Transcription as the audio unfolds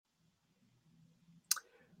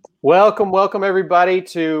Welcome everybody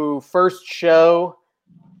to first show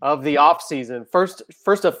of the off season. First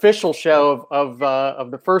official show of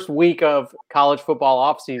the first week of college football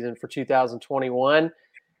off season for 2021.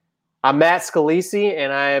 I'm Matt Scalisi,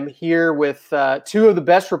 and I am here with two of the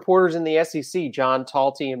best reporters in the SEC, John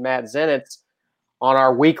Talty and Matt Zenitz, on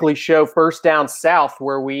our weekly show, First Down South,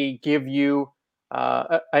 where we give you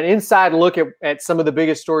an inside look at some of the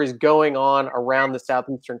biggest stories going on around the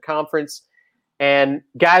Southeastern Conference. And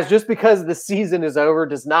guys, just because the season is over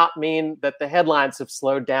does not mean that the headlines have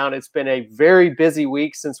slowed down. It's been a very busy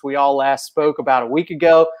week since we all last spoke about a week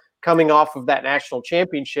ago, coming off of that national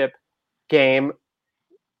championship game.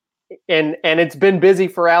 And it's been busy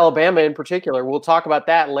for Alabama in particular. We'll talk about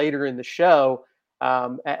that later in the show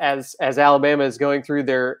as Alabama is going through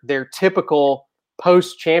their typical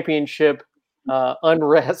post-championship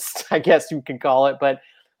unrest, I guess you can call it. But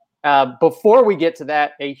before we get to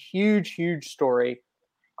that, a huge story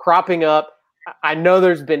cropping up. I know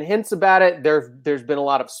there's been hints about it. There's been a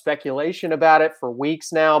lot of speculation about it for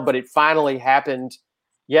weeks now, but it finally happened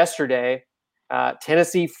yesterday.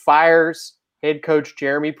 Tennessee fires head coach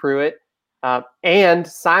Jeremy Pruitt and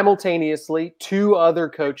simultaneously two other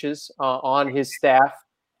coaches on his staff.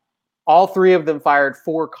 All three of them fired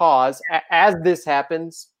for cause. As this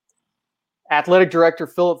happens, Athletic Director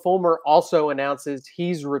Philip Fulmer also announces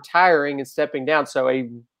he's retiring and stepping down. So a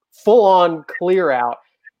full-on clear out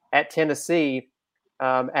at Tennessee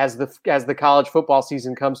as the college football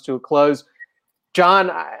season comes to a close.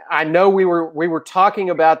 John, I know we were talking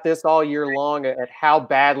about this all year long at how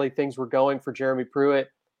badly things were going for Jeremy Pruitt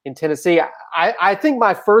in Tennessee. I think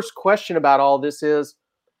my first question about all this is,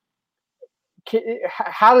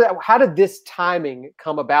 how did this timing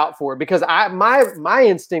come about for it? Because my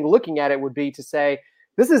instinct looking at it would be to say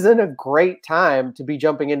this isn't a great time to be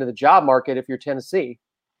jumping into the job market if you're Tennessee.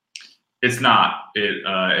 It's not. It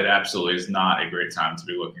absolutely is not a great time to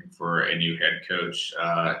be looking for a new head coach.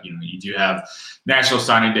 You do have National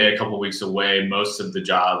Signing Day a couple of weeks away. Most of the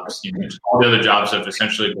jobs, all the other jobs have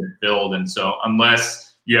essentially been filled, and so unless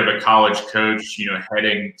you have a college coach,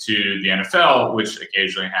 heading to the NFL, which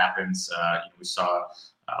occasionally happens. We saw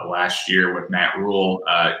last year with Matt Rule.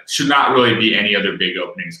 Should not really be any other big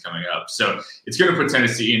openings coming up. So it's going to put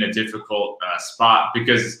Tennessee in a difficult spot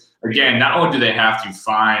because, again, not only do they have to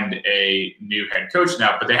find a new head coach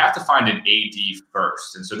now, but they have to find an AD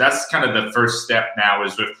first. And so that's kind of the first step now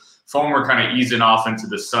is with Fulmer kind of easing off into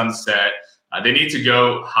the sunset. They need to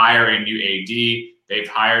go hire a new AD. They've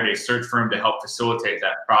hired a search firm to help facilitate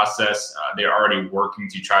that process. They're already working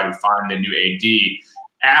to try to find a new AD.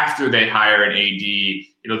 After they hire an AD,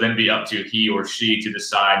 it'll then be up to he or she to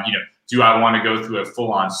decide, do I want to go through a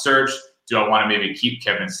full-on search? Do I want to maybe keep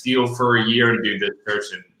Kevin Steele for a year and do this search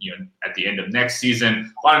and, at the end of next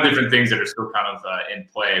season? A lot of different things that are still kind of in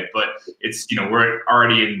play. But it's, we're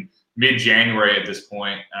already in mid-January at this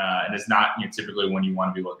point, and it's not typically when you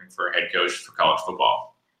want to be looking for a head coach for college football.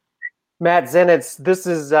 Matt Zenitz, this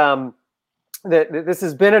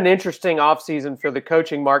has been an interesting offseason for the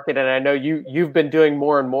coaching market, and I know you've been doing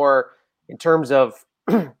more and more in terms of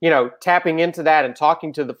tapping into that and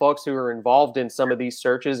talking to the folks who are involved in some of these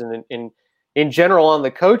searches and in general on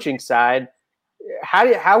the coaching side.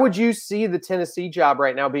 How would you see the Tennessee job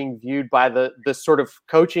right now being viewed by the sort of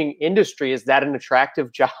coaching industry? Is that an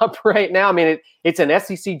attractive job right now? I mean, it's an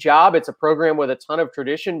SEC job. It's a program with a ton of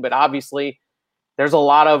tradition, but obviously there's a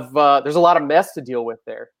lot of mess to deal with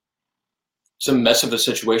there. It's a mess of a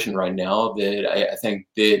situation right now that I think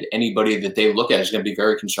that anybody that they look at is going to be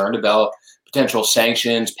very concerned about potential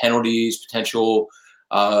sanctions, penalties, potential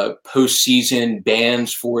postseason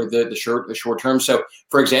bans for the short term. So,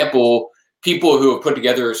 for example, people who have put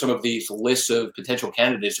together some of these lists of potential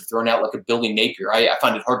candidates have thrown out like a Billy Napier. I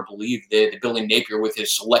find it hard to believe that Billy Napier, with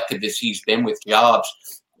his selectiveness he's been with jobs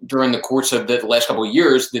during the course of the last couple of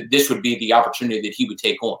years, that this would be the opportunity that he would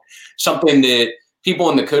take on. Something that people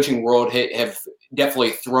in the coaching world have definitely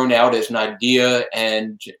thrown out as an idea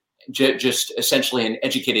and just essentially an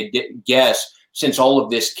educated guess since all of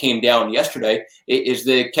this came down yesterday is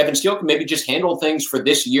that Kevin Steele can maybe just handle things for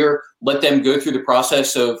this year, let them go through the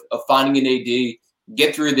process of finding an AD,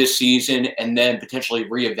 get through this season, and then potentially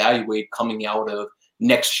reevaluate coming out of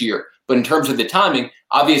next year. But in terms of the timing,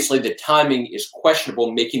 obviously the timing is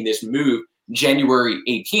questionable making this move January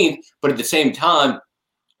 18th. But at the same time,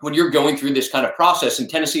 when you're going through this kind of process, and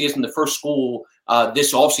Tennessee isn't the first school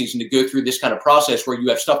this offseason to go through this kind of process where you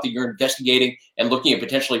have stuff that you're investigating and looking at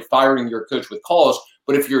potentially firing your coach with cause.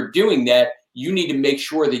 But if you're doing that, you need to make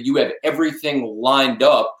sure that you have everything lined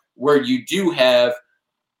up where you do have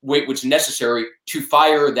what's necessary to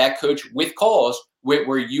fire that coach with cause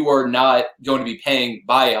where you are not going to be paying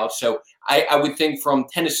buyouts. So I would think from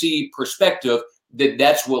Tennessee perspective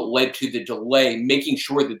that's what led to the delay, making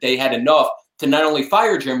sure that they had enough to not only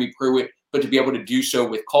fire Jeremy Pruitt, but to be able to do so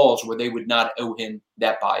with calls where they would not owe him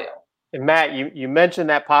that buyout. And Matt, you mentioned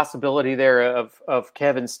that possibility there of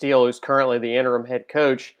Kevin Steele, who's currently the interim head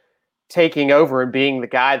coach, taking over and being the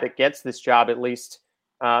guy that gets this job at least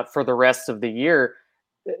for the rest of the year.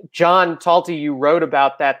 John Talty, you wrote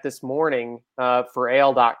about that this morning for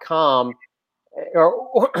AL.com,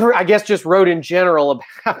 or I guess just wrote in general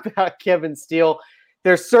about Kevin Steele.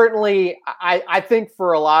 There's certainly, I think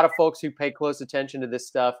for a lot of folks who pay close attention to this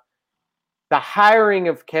stuff, the hiring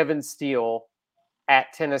of Kevin Steele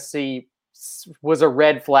at Tennessee was a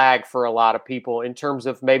red flag for a lot of people in terms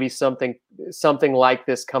of maybe something like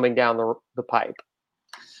this coming down the pipe.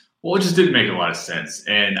 Well, it just didn't make a lot of sense.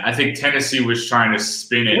 And I think Tennessee was trying to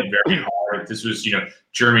spin it very hard. This was,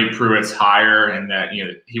 Jeremy Pruitt's hire and that,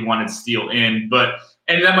 he wanted Steele in.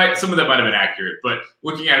 And some of that might have been accurate. But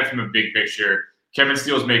looking at it from a big picture, Kevin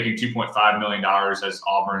Steele's making $2.5 million as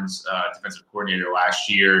Auburn's defensive coordinator last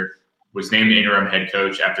year, was named the interim head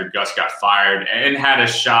coach after Gus got fired, and had a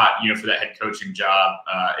shot, for that head coaching job.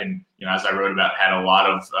 And, as I wrote about, had a lot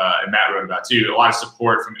of, and Matt wrote about too, a lot of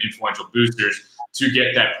support from influential boosters to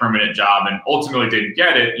get that permanent job, and ultimately didn't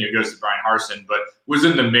get it. Goes to Brian Harsin, but was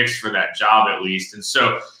in the mix for that job at least. And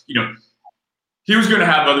so, he was going to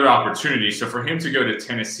have other opportunities. So for him to go to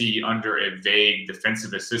Tennessee under a vague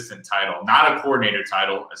defensive assistant title, not a coordinator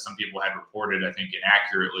title, as some people had reported, I think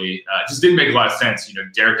inaccurately, just didn't make a lot of sense.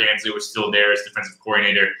 Derek Ansley was still there as defensive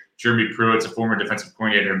coordinator. Jeremy Pruitt's a former defensive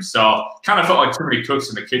coordinator himself. Kind of felt like too many cooks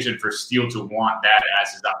in the kitchen for Steele to want that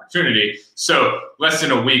as his opportunity. So less than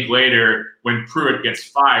a week later, when Pruitt gets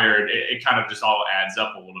fired, it kind of just all adds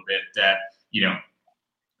up a little bit that,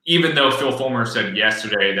 even though Phil Fulmer said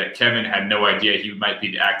yesterday that Kevin had no idea he might be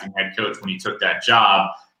the acting head coach when he took that job,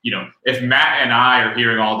 if Matt and I are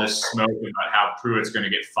hearing all this smoke about how Pruitt's going to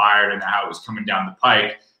get fired and how it was coming down the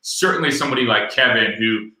pike, certainly somebody like Kevin,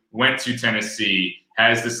 who went to Tennessee,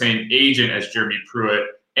 has the same agent as Jeremy Pruitt,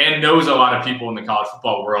 and knows a lot of people in the college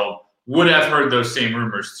football world, would have heard those same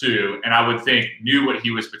rumors too, and I would think knew what he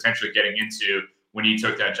was potentially getting into when he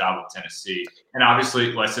took that job with Tennessee. And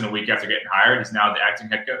obviously, less than a week after getting hired, he's now the acting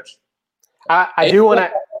head coach. I do want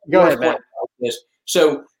to – go ahead, Matt.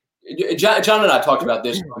 So John and I talked about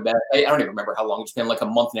this. I don't even remember how long. It's been like a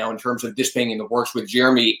month now in terms of this being in the works with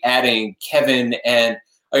Jeremy adding Kevin. And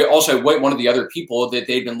also one of the other people that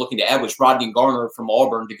they'd been looking to add was Rodney Garner from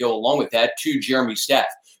Auburn to go along with that to Jeremy's staff.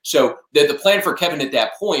 So the plan for Kevin at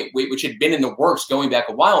that point, which had been in the works going back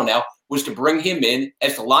a while now, was to bring him in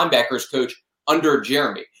as the linebackers coach under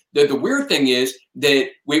Jeremy. The weird thing is that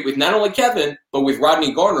with not only Kevin, but with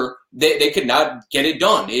Rodney Garner, they could not get it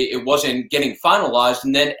done. It wasn't getting finalized.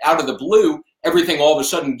 And then out of the blue, everything all of a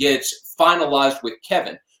sudden gets finalized with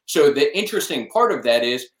Kevin. So the interesting part of that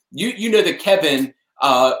is, that Kevin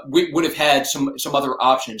would have had some other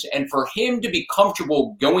options. And for him to be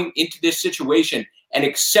comfortable going into this situation and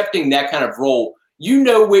accepting that kind of role,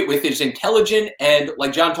 with his intelligent and,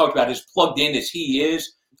 like John talked about, as plugged in as he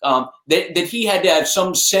is, that he had to have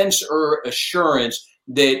some sense or assurance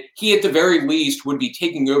that he at the very least would be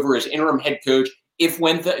taking over as interim head coach if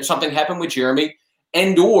something happened with Jeremy,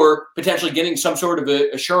 and or potentially getting some sort of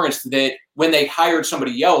assurance that when they hired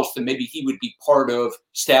somebody else, then maybe he would be part of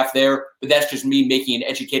staff there. But that's just me making an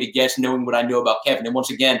educated guess, knowing what I know about Kevin. And once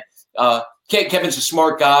again, Kevin's a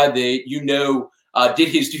smart guy that did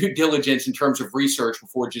his due diligence in terms of research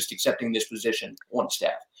before just accepting this position on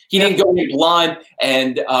staff. He didn't go in blind,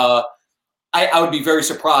 and I would be very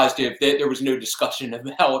surprised if there was no discussion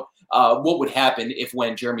about what would happen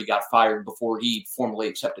when Jeremy got fired before he formally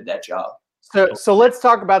accepted that job. So let's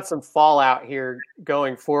talk about some fallout here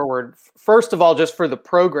going forward. First of all, just for the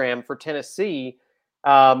program for Tennessee,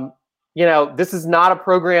 this is not a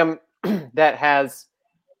program that has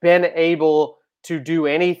been able to do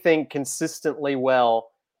anything consistently well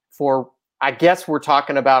for, I guess we're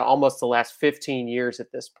talking about almost the last 15 years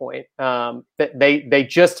at this point. That they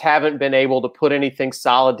just haven't been able to put anything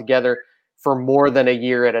solid together for more than a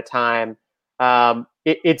year at a time.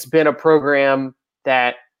 It's been a program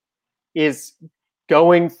that is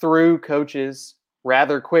going through coaches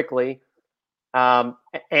rather quickly,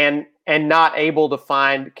 and not able to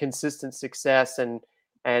find consistent success and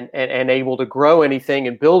able to grow anything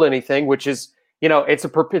and build anything, which is,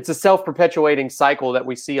 it's a self-perpetuating cycle that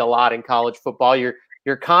we see a lot in college football.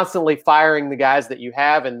 You're constantly firing the guys that you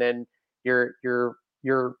have, and then your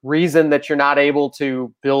reason that you're not able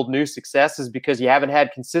to build new success is because you haven't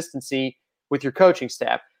had consistency with your coaching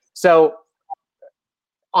staff. So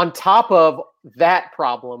on top of that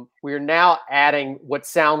problem, we're now adding what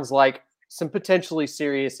sounds like some potentially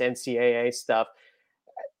serious NCAA stuff.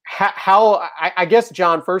 I guess,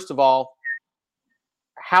 John, first of all,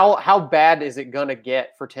 how bad is it going to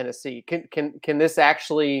get for Tennessee? Can this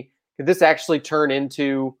actually turn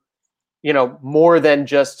into, more than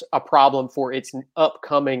just a problem for its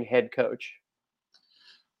upcoming head coach?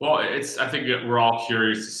 Well, I think that we're all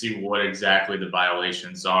curious to see what exactly the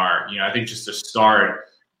violations are. I think just to start,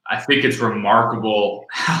 I think it's remarkable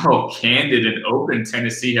how candid and open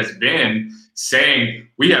Tennessee has been, saying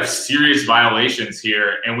we have serious violations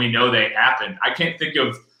here and we know they happened. I can't think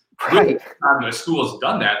of the time a school has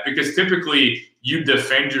done that, because typically you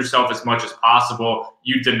defend yourself as much as possible.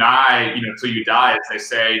 You deny, till you die, as they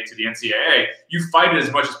say to the NCAA. You fight it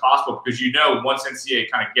as much as possible because once NCAA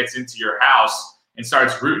kind of gets into your house and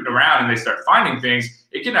starts rooting around and they start finding things,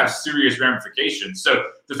 it can have serious ramifications. So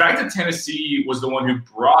the fact that Tennessee was the one who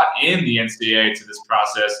brought in the NCAA to this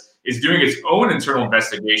process, is doing its own internal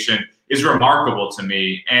investigation, is remarkable to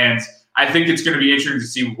me. And I think it's going to be interesting to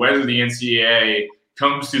see whether the NCAA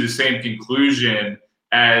comes to the same conclusion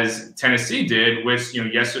as Tennessee did, which,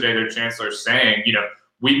 yesterday their chancellor saying,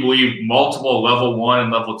 we believe multiple level 1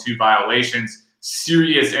 and level 2 violations,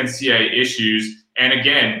 serious NCAA issues, and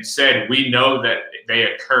again said we know that they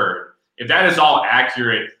occurred. If that is all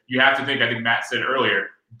accurate, you have to think, I think Matt said earlier,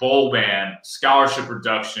 bowl ban, scholarship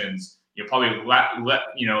reductions, probably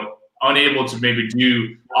unable to maybe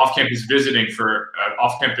do off-campus visiting for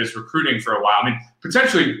off-campus recruiting for a while. I mean,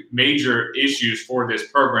 potentially major issues for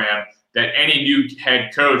this program that any new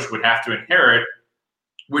head coach would have to inherit,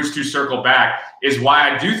 which, to circle back, is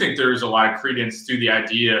why I do think there is a lot of credence to the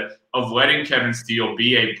idea of letting Kevin Steele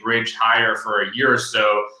be a bridge hire for a year or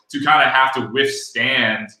so to kind of have to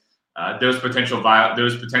withstand those potential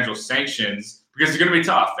sanctions, because it's going to be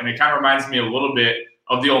tough. And it kind of reminds me a little bit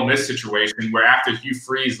of the Ole Miss situation, where after Hugh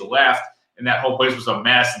Freeze left and that whole place was a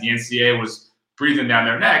mess and the NCAA was breathing down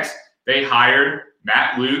their necks, they hired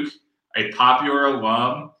Matt Luke, a popular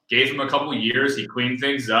alum, gave him a couple of years. He cleaned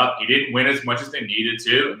things up. He didn't win as much as they needed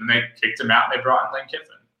to, and then they kicked him out and they brought in Lane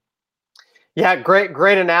Kiffin. Yeah,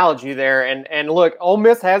 great analogy there. And look, Ole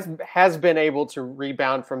Miss has been able to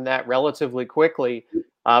rebound from that relatively quickly,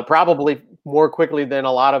 probably more quickly than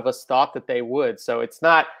a lot of us thought that they would. So it's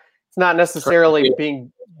not necessarily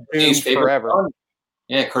being doomed forever.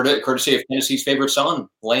 Yeah, courtesy of Tennessee's favorite son,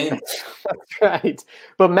 Lane. That's right.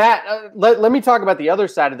 But Matt, let me talk about the other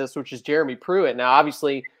side of this, which is Jeremy Pruitt. Now,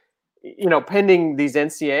 obviously, pending these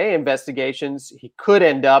NCAA investigations, he could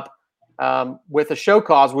end up with a show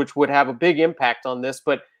cause, which would have a big impact on this.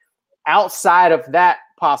 But outside of that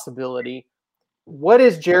possibility, what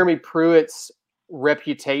is Jeremy Pruitt's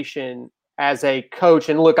reputation as a coach?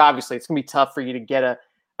 And look, obviously, it's going to be tough for you to get a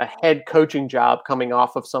head coaching job coming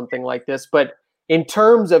off of something like this. But in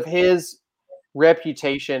terms of his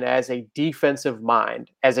reputation as a defensive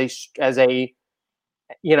mind, as a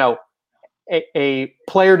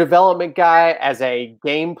player development guy, as a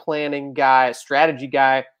game planning guy, a strategy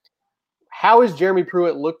guy, how is Jeremy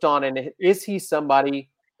Pruitt looked on, and is he somebody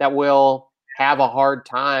that will have a hard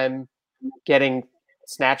time getting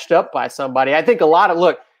snatched up by somebody? I think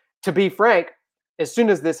to be frank, as soon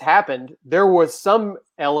as this happened, there was some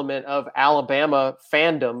element of Alabama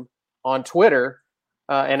fandom on Twitter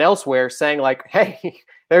and elsewhere saying like, hey,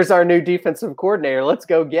 there's our new defensive coordinator. Let's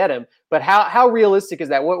go get him. But how realistic is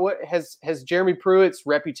that? What has Jeremy Pruitt's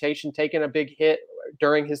reputation taken a big hit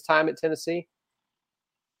during his time at Tennessee?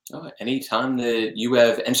 Anytime that you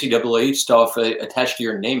have NCAA stuff attached to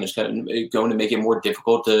your name is going to make it more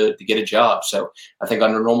difficult to get a job. So I think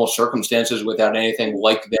under normal circumstances, without anything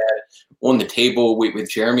like that on the table with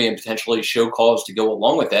Jeremy and potentially show calls to go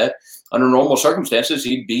along with that, under normal circumstances,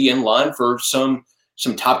 he'd be in line for some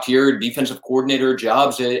top tier defensive coordinator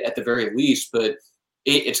jobs at the very least. But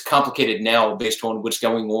it's complicated now based on what's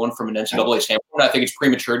going on from an NCAA standpoint. I think it's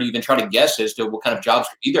premature to even try to guess as to what kind of jobs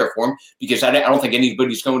could be there for him, because I don't think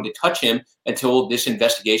anybody's going to touch him until this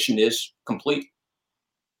investigation is complete.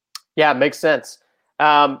 Yeah, it makes sense.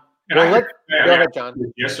 Go ahead,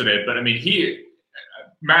 John. Yesterday, but I mean,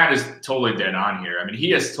 Matt is totally dead on here. I mean, he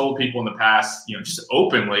has told people in the past, just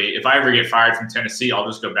openly, if I ever get fired from Tennessee, I'll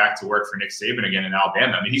just go back to work for Nick Saban again in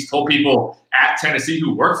Alabama. I mean, he's told people at Tennessee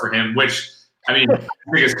who work for him, which – I mean, I think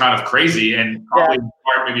it's kind of crazy, and probably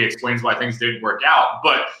maybe explains why things didn't work out.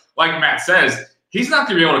 But like Matt says, he's not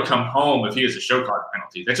going to be able to come home if he has a show card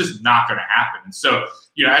penalty. That's just not going to happen. And so,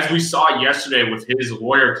 as we saw yesterday with his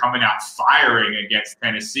lawyer coming out firing against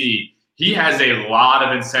Tennessee, he has a lot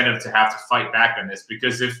of incentive to have to fight back on this,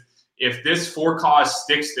 because if this for cause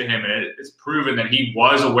sticks to him and it's proven that he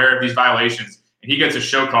was aware of these violations and he gets a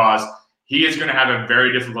show cause, he is going to have a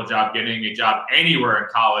very difficult job getting a job anywhere in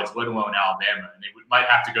college, let alone Alabama. And they might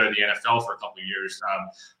have to go to the NFL for a couple of years.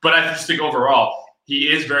 But I just think overall,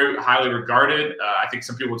 he is very highly regarded. I think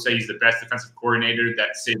some people would say he's the best defensive coordinator that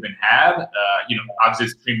Saban had. Obviously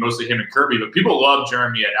it's between mostly him and Kirby, but people love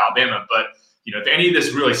Jeremy at Alabama. But, if any of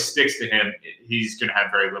this really sticks to him, he's going to have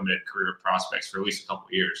very limited career prospects for at least a couple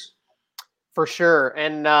of years. For sure.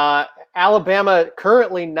 And Alabama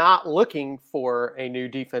currently not looking for a new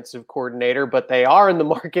defensive coordinator, but they are in the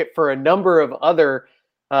market for a number of other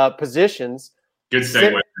positions. Good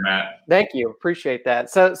segue, Matt. Thank you. Appreciate that.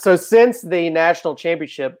 So since the national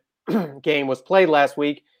championship game was played last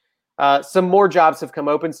week, some more jobs have come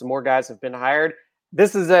open. Some more guys have been hired.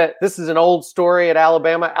 This is an old story at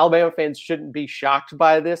Alabama. Alabama fans shouldn't be shocked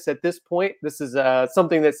by this at this point. This is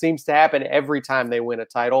something that seems to happen every time they win a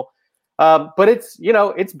title. But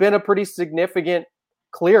it's been a pretty significant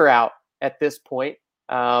clear out at this point.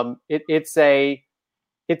 I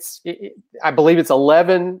believe it's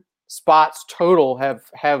 11 spots total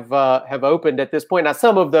have opened at this point. Now,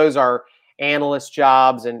 some of those are analyst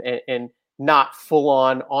jobs and not full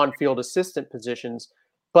on field assistant positions,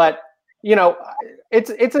 but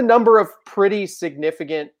it's a number of pretty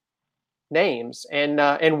significant names, and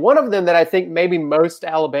one of them that I think maybe most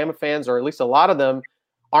Alabama fans, or at least a lot of them,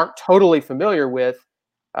 aren't totally familiar with,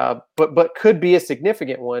 but could be a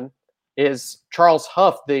significant one, is Charles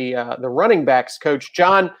Huff, the running backs coach.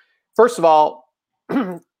 John, first of all,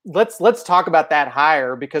 let's talk about that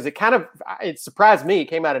hire, because it surprised me. It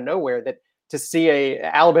came out of nowhere that to see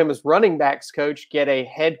Alabama's running backs coach get a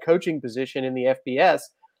head coaching position in the FBS.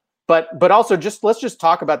 But also let's just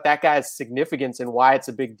talk about that guy's significance and why it's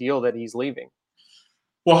a big deal that he's leaving.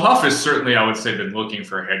 Well, Huff has certainly, I would say, been looking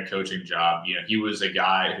for a head coaching job. He was a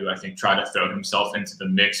guy who I think tried to throw himself into the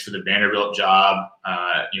mix for the Vanderbilt job.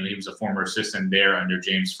 He was a former assistant there under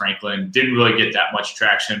James Franklin. Didn't really get that much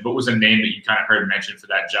traction, but was a name that you kind of heard mentioned for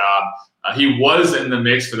that job. He was in the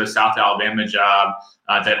mix for the South Alabama job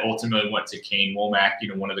that ultimately went to Kane Womack,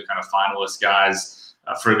 one of the kind of finalist guys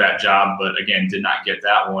for that job, but again, did not get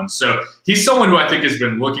that one. So he's someone who I think has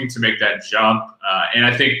been looking to make that jump. And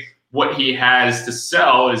I think what he has to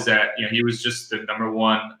sell is that, he was just the number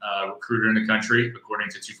one recruiter in the country, according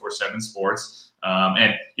to 247 Sports.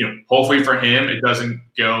 And hopefully for him, it doesn't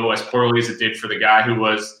go as poorly as it did for the guy who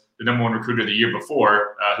was the number one recruiter the year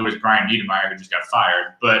before, who was Brian Niedermeyer, who just got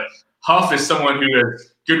fired. But Huff is someone who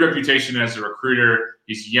has good reputation as a recruiter.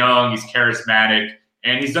 He's young, he's charismatic,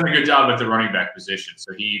 and he's done a good job at the running back position.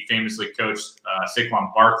 So he famously coached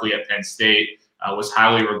Saquon Barkley at Penn State, was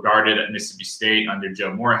highly regarded at Mississippi State under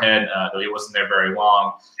Joe Moorhead, though he wasn't there very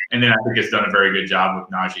long. And then I think has done a very good job with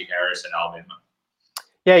Najee Harris at Alabama.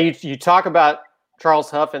 Yeah, you talk about Charles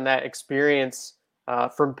Huff and that experience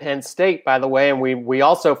from Penn State, by the way, and we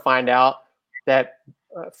also find out that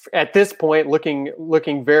at this point,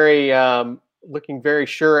 looking very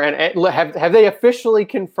sure. And have they officially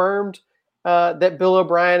confirmed that Bill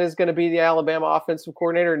O'Brien is going to be the Alabama offensive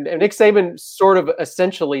coordinator? And Nick Saban sort of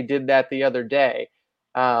essentially did that the other day.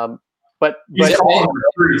 But he's all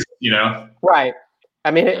recruits, right.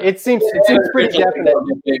 I mean, it seems pretty definite.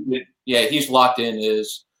 Yeah, he's locked in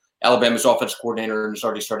as Alabama's offensive coordinator and has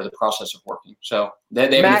already started the process of working. So they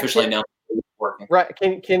haven't officially announced working. Right.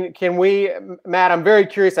 Can we, Matt, I'm very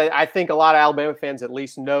curious. I think a lot of Alabama fans at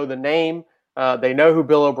least know the name. They know who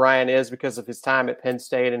Bill O'Brien is because of his time at Penn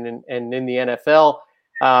State and in the NFL.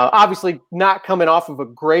 Obviously not coming off of a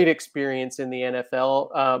great experience in the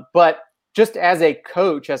NFL, but just as a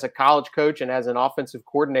coach, as a college coach and as an offensive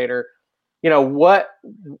coordinator, what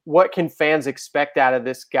can fans expect out of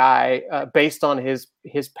this guy based on his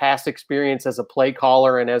past experience as a play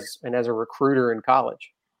caller and as a recruiter in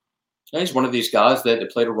college? He's one of these guys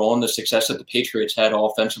that played a role in the success that the Patriots had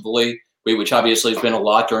offensively, which obviously has been a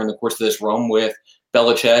lot during the course of this run with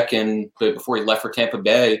Belichick and before he left for Tampa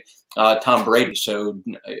Bay, Tom Brady. So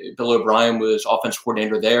Bill O'Brien was offensive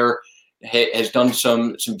coordinator there, has done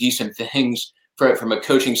some decent things from a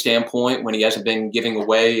coaching standpoint when he hasn't been giving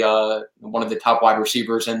away one of the top wide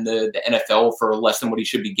receivers in the NFL for less than what he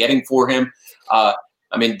should be getting for him.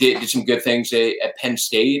 Did some good things at Penn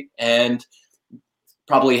State and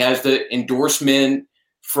probably has the endorsement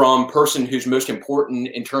from person who's most important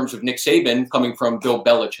in terms of Nick Saban coming from Bill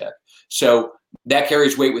Belichick. So that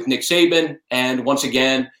carries weight with Nick Saban. And once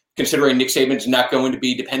again, considering Nick Saban's not going to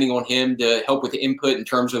be depending on him to help with the input in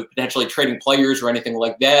terms of potentially trading players or anything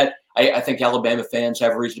like that, I think Alabama fans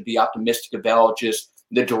have reason to be optimistic about just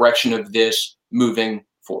the direction of this moving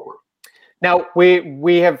forward. Now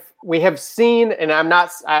we have seen, and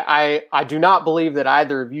I do not believe that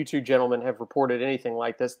either of you two gentlemen have reported anything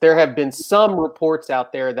like this. There have been some reports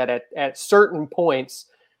out there that at certain points,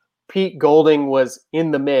 Pete Golding was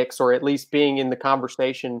in the mix, or at least being in the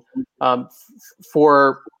conversation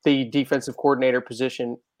for the defensive coordinator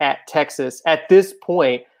position at Texas. At this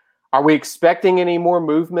point, are we expecting any more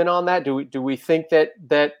movement on that? Do we think that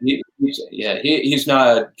he's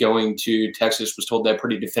not going to Texas? Was told that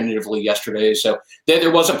pretty definitively yesterday. So there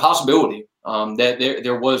was a possibility that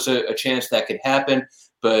there was a chance that could happen,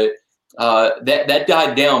 but that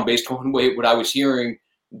died down based on what I was hearing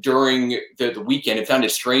during the weekend. It found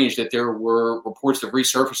it strange that there were reports that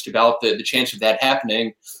resurfaced about the chance of that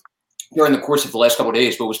happening during the course of the last couple of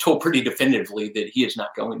days, but was told pretty definitively that he is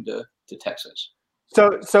not going to Texas.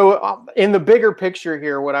 So in the bigger picture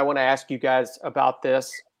here, what I want to ask you guys about this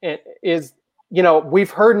is,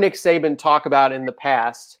 we've heard Nick Saban talk about in the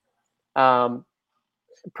past,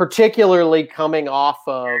 particularly coming off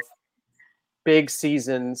of big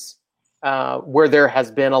seasons where there has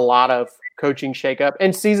been a lot of coaching shakeup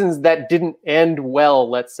and seasons that didn't end well,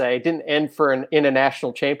 let's say, didn't end in a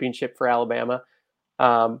national championship for Alabama,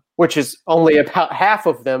 which is only about half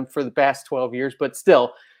of them for the past 12 years, but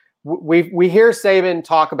still. We hear Saban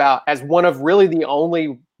talk about, as one of really the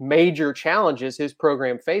only major challenges his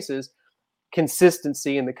program faces,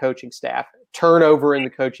 consistency in the coaching staff, turnover in the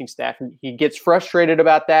coaching staff. He gets frustrated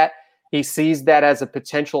about that. He sees that as a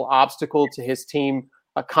potential obstacle to his team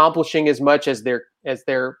accomplishing as much as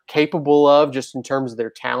they're capable of, just in terms of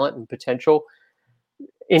their talent and potential.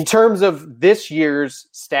 In terms of this year's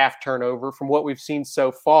staff turnover, from what we've seen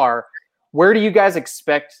so far, where do you guys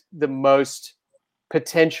expect the most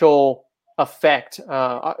potential effect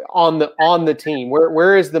on the team?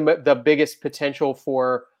 Where is the biggest potential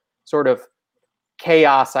for sort of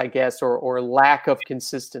chaos, I guess, or lack of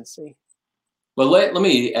consistency? Well, let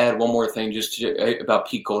me add one more thing just about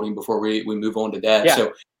Pete Golding before we move on to that. Yeah.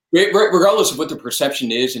 So regardless of what the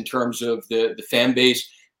perception is in terms of the fan base,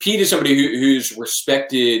 Pete is somebody who's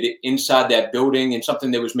respected inside that building, and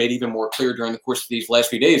something that was made even more clear during the course of these last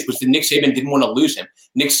few days was that Nick Saban didn't want to lose him.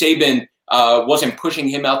 Nick Saban wasn't pushing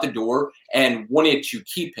him out the door and wanted to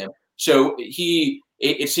keep him. So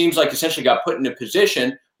it seems like essentially got put in a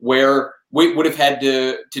position where we would have had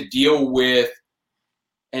to deal with,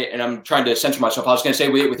 and I'm trying to censor myself, I was going to say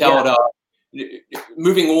without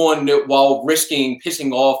moving on while risking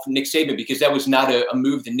pissing off Nick Saban, because that was not a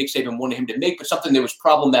move that Nick Saban wanted him to make, but something that was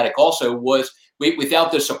problematic also was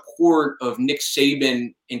without the support of Nick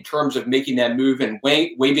Saban in terms of making that move and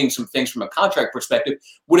waiving some things from a contract perspective,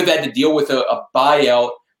 would have had to deal with a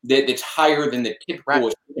buyout that's higher than the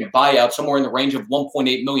typical buyout, somewhere in the range of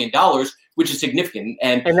 $1.8 million, which is significant.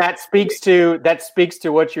 And that speaks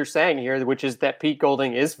to what you're saying here, which is that Pete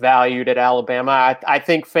Golding is valued at Alabama. I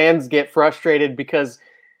think fans get frustrated because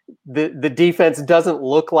the defense doesn't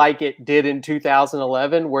look like it did in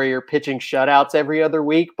 2011, where you're pitching shutouts every other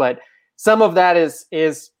week, but some of that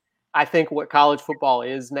is I think what college football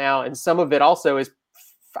is now, and some of it also is,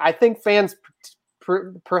 I think, fans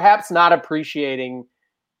perhaps not appreciating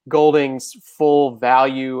Golding's full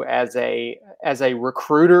value as a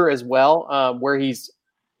recruiter as well, where he's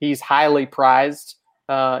highly prized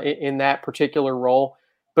in that particular role.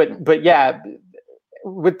 But yeah,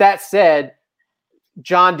 with that said,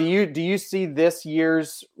 John, do you see this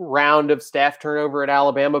year's round of staff turnover at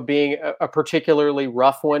Alabama being a particularly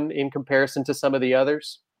rough one in comparison to some of the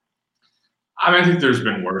others? I think there's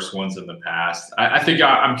been worse ones in the past. I think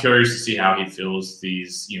I'm curious to see how he fills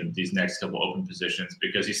these next couple open positions,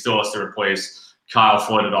 because he still has to replace Kyle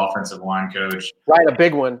Floyd at offensive line coach. Right, a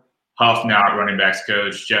big one. Huff now at running backs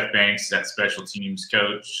coach, Jeff Banks at special teams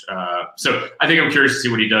coach. So I think I'm curious to see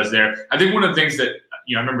what he does there. I think one of the things that,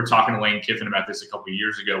 I remember talking to Lane Kiffin about this a couple of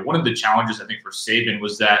years ago. One of the challenges I think for Saban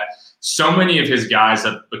was that so many of his guys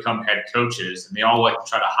have become head coaches, and they all like to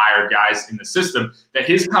try to hire guys in the system, that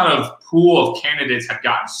his kind of pool of candidates have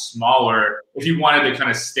gotten smaller if he wanted to kind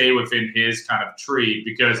of stay within his kind of tree,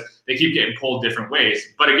 because they keep getting pulled different ways.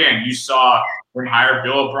 But again, you saw him hire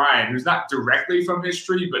Bill O'Brien, who's not directly from his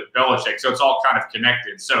tree, but Belichick. So it's all kind of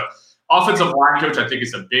connected. So offensive line coach, I think,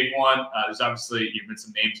 is a big one. There's obviously even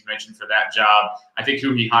some names mentioned for that job. I think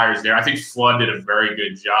who he hires there, I think Flood did a very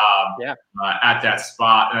good job at that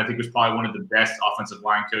spot, and I think was probably one of the best offensive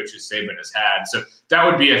line coaches Saban has had. So that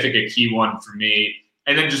would be, I think, a key one for me.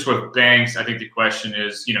 And then just with Banks, I think the question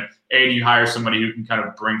is, do you hire somebody who can kind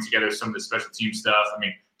of bring together some of the special team stuff?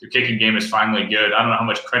 their kicking game is finally good. I don't know how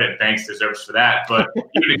much credit Banks deserves for that, but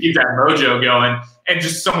even to keep that mojo going, and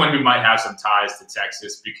just someone who might have some ties to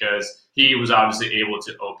Texas because he was obviously able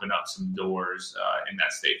to open up some doors in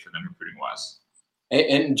that state for them recruiting-wise.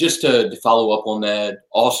 And just to follow up on that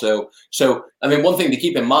also, so, I mean, one thing to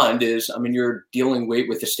keep in mind is, I mean, you're dealing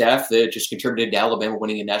with the staff that just contributed to Alabama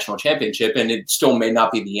winning a national championship, and it still may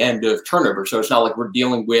not be the end of turnover. So it's not like we're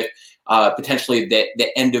dealing with potentially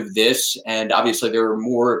the end of this. And obviously there are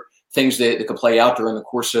more things that could play out during the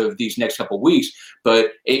course of these next couple of weeks.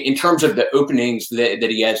 But in terms of the openings that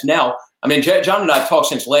he has now, I mean, John and I have talked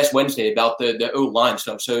since last Wednesday about the O-line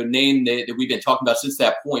stuff. So a name that we've been talking about since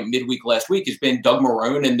that point, midweek last week, has been Doug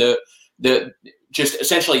Marrone, and the just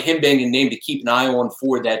essentially him being a name to keep an eye on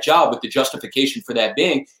for that job, with the justification for that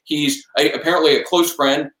being he's apparently a close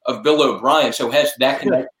friend of Bill O'Brien, so has that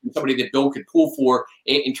connection, somebody that Bill could pull for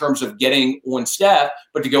in terms of getting on staff.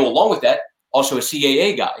 But to go along with that, also a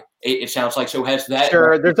CAA guy, it sounds like, so has that.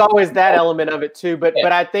 Sure, there's always that element of it too. But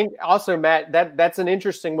I think also, Matt, that's an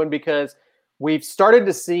interesting one, because we've started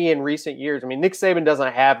to see in recent years, I mean, Nick Saban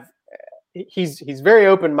doesn't have – he's very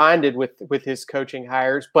open-minded with his coaching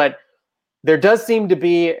hires, but there does seem to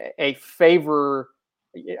be a favoritism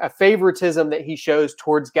that he shows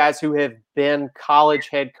towards guys who have been college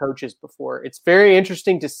head coaches before. It's very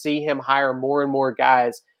interesting to see him hire more and more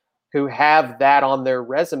guys who have that on their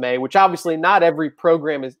resume, which obviously not every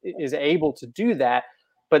program is able to do that.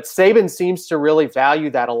 But Saban seems to really value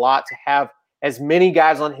that a lot, to have as many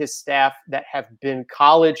guys on his staff that have been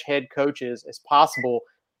college head coaches as possible.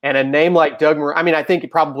 And a name like Doug Marrone, I mean, I think it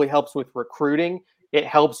probably helps with recruiting. It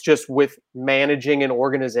helps just with managing an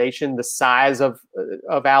organization the size of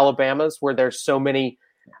Alabama's, where there's so many,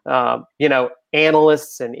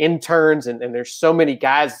 analysts and interns, and there's so many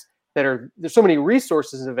guys there's so many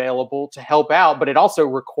resources available to help out. But it also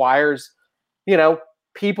requires,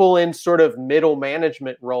 people in sort of middle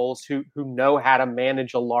management roles who know how to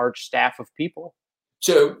manage a large staff of people.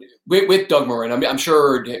 So with Doug Marrone, I mean, I'm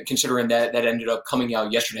sure, considering that ended up coming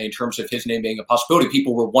out yesterday in terms of his name being a possibility,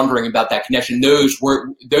 people were wondering about that connection. Those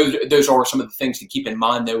are some of the things to keep in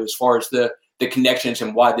mind, though, as far as the connections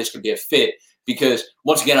and why this could be a fit. Because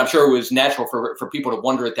once again, I'm sure it was natural for people to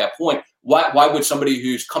wonder at that point, why would somebody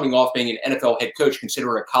who's coming off being an NFL head coach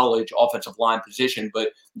consider a college offensive line position? But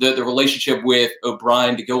the relationship with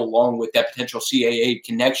O'Brien to go along with that potential CAA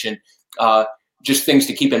connection, just things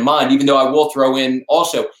to keep in mind, even though I will throw in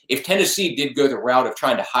also, if Tennessee did go the route of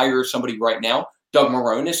trying to hire somebody right now, Doug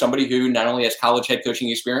Marrone is somebody who not only has college head coaching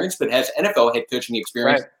experience, but has NFL head coaching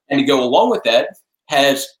experience. Right. And to go along with that,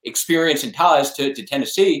 has experience and ties to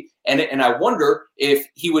Tennessee. And I wonder if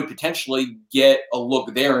he would potentially get a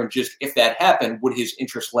look there, and just if that happened, what his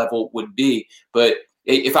interest level would be. But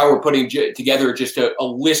if I were putting together just a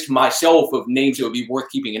list myself of names that would be worth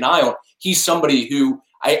keeping an eye on, he's somebody who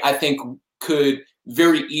I think could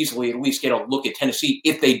very easily at least get a look at Tennessee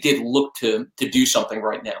if they did look to do something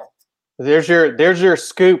right now. There's your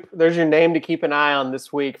scoop. There's your name to keep an eye on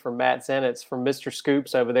this week from Matt Zenitz, from Mr.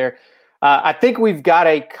 Scoops over there. I think we've got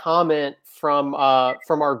a comment from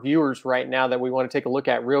our viewers right now that we want to take a look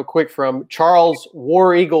at real quick, from Charles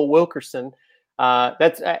War Eagle Wilkerson.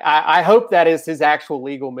 I hope that is his actual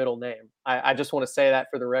legal middle name. I just want to say that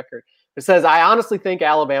for the record. It says, I honestly think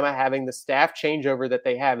Alabama having the staff changeover that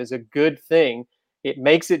they have is a good thing. It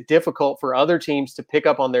makes it difficult for other teams to pick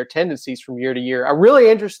up on their tendencies from year to year. A really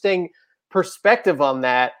interesting perspective on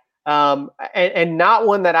that, and not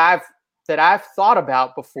one that I've thought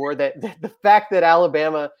about before, that the fact that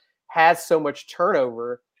Alabama has so much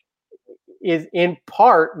turnover is in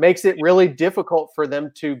part makes it really difficult for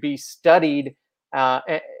them to be studied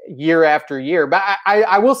year after year. But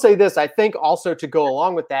I will say this, I think also to go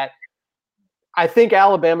along with that, I think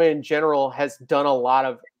Alabama in general has done a lot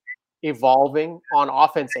of evolving on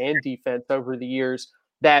offense and defense over the years,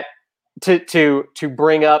 that to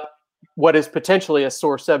bring up what is potentially a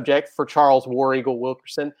sore subject for Charles War Eagle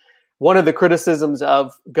Wilkerson. One of the criticisms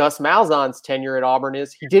of Gus Malzahn's tenure at Auburn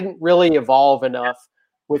is he didn't really evolve enough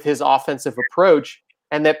with his offensive approach,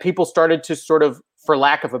 and that people started to sort of, for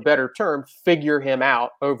lack of a better term, figure him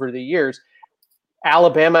out over the years.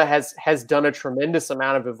 Alabama has done a tremendous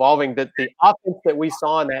amount of evolving. That the offense that we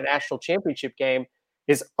saw in that national championship game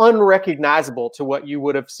is unrecognizable to what you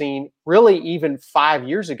would have seen really even 5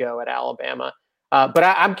 years ago at Alabama. But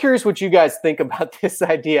I'm curious what you guys think about this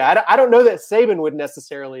idea. I don't know that Saban would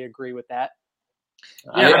necessarily agree with that.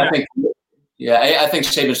 I think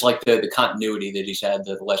Saban's like the continuity that he's had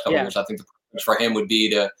the last couple of years. I think the purpose for him would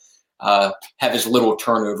be to have as little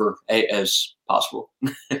turnover as possible.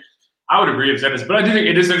 I would agree with Dennis, but I do think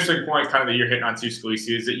it is an interesting point kind of that you're hitting on too,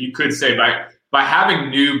 Scalisi, is that you could say by having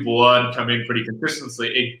new blood come in pretty consistently,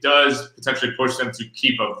 it does potentially push them to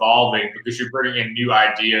keep evolving because you're bringing in new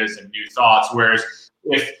ideas and new thoughts. Whereas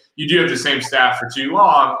if you do have the same staff for too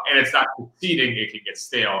long and it's not succeeding, it can get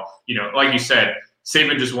stale. Like you said,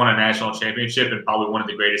 Saban just won a national championship and probably one of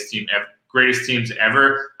the greatest teams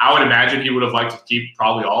ever. I would imagine he would have liked to keep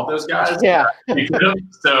probably all of those guys. Yeah.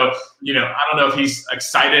 So, I don't know if he's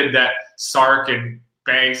excited that Sark and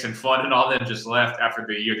Banks and Flood and all them just left after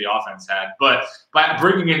the year the offense had. But by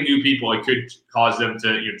bringing in new people, it could cause them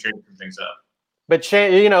to change some things up. But,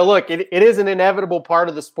 look, it is an inevitable part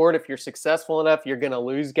of the sport. If you're successful enough, you're going to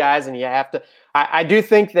lose guys, and you have to – I do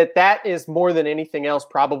think that is more than anything else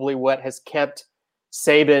probably what has kept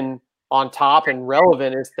Saban on top and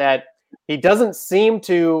relevant is that he doesn't seem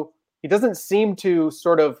to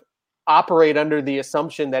sort of operate under the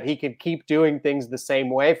assumption that he can keep doing things the same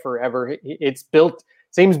way forever.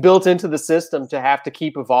 Seems built into the system to have to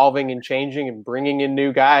keep evolving and changing and bringing in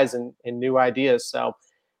new guys and new ideas. So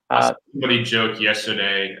somebody joked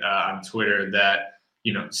yesterday on Twitter that,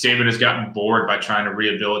 Saban has gotten bored by trying to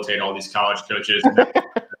rehabilitate all these college coaches and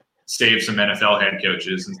save some NFL head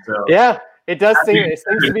coaches. And so yeah, it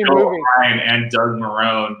seems to be moving. Ryan and Doug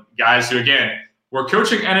Marrone, guys who, again, were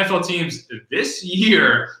coaching NFL teams this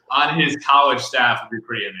year on his college staff would be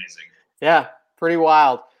pretty amazing. Yeah, pretty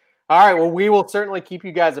wild. All right, well, we will certainly keep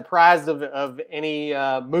you guys apprised of any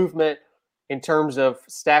movement in terms of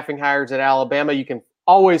staffing hires at Alabama. You can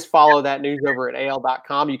always follow that news over at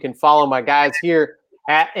AL.com. You can follow my guys here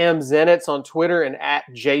at MZenitz on Twitter and at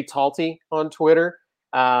JTalty on Twitter.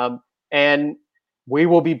 And we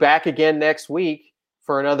will be back again next week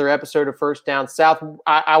for another episode of First Down South.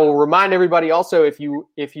 I will remind everybody also, if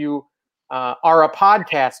you are a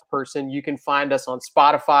podcast person, you can find us on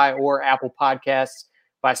Spotify or Apple Podcasts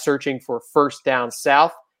by searching for First Down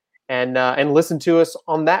South and listen to us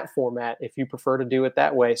on that format if you prefer to do it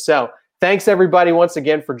that way. So thanks everybody once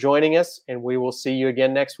again for joining us, and we will see you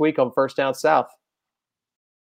again next week on First Down South.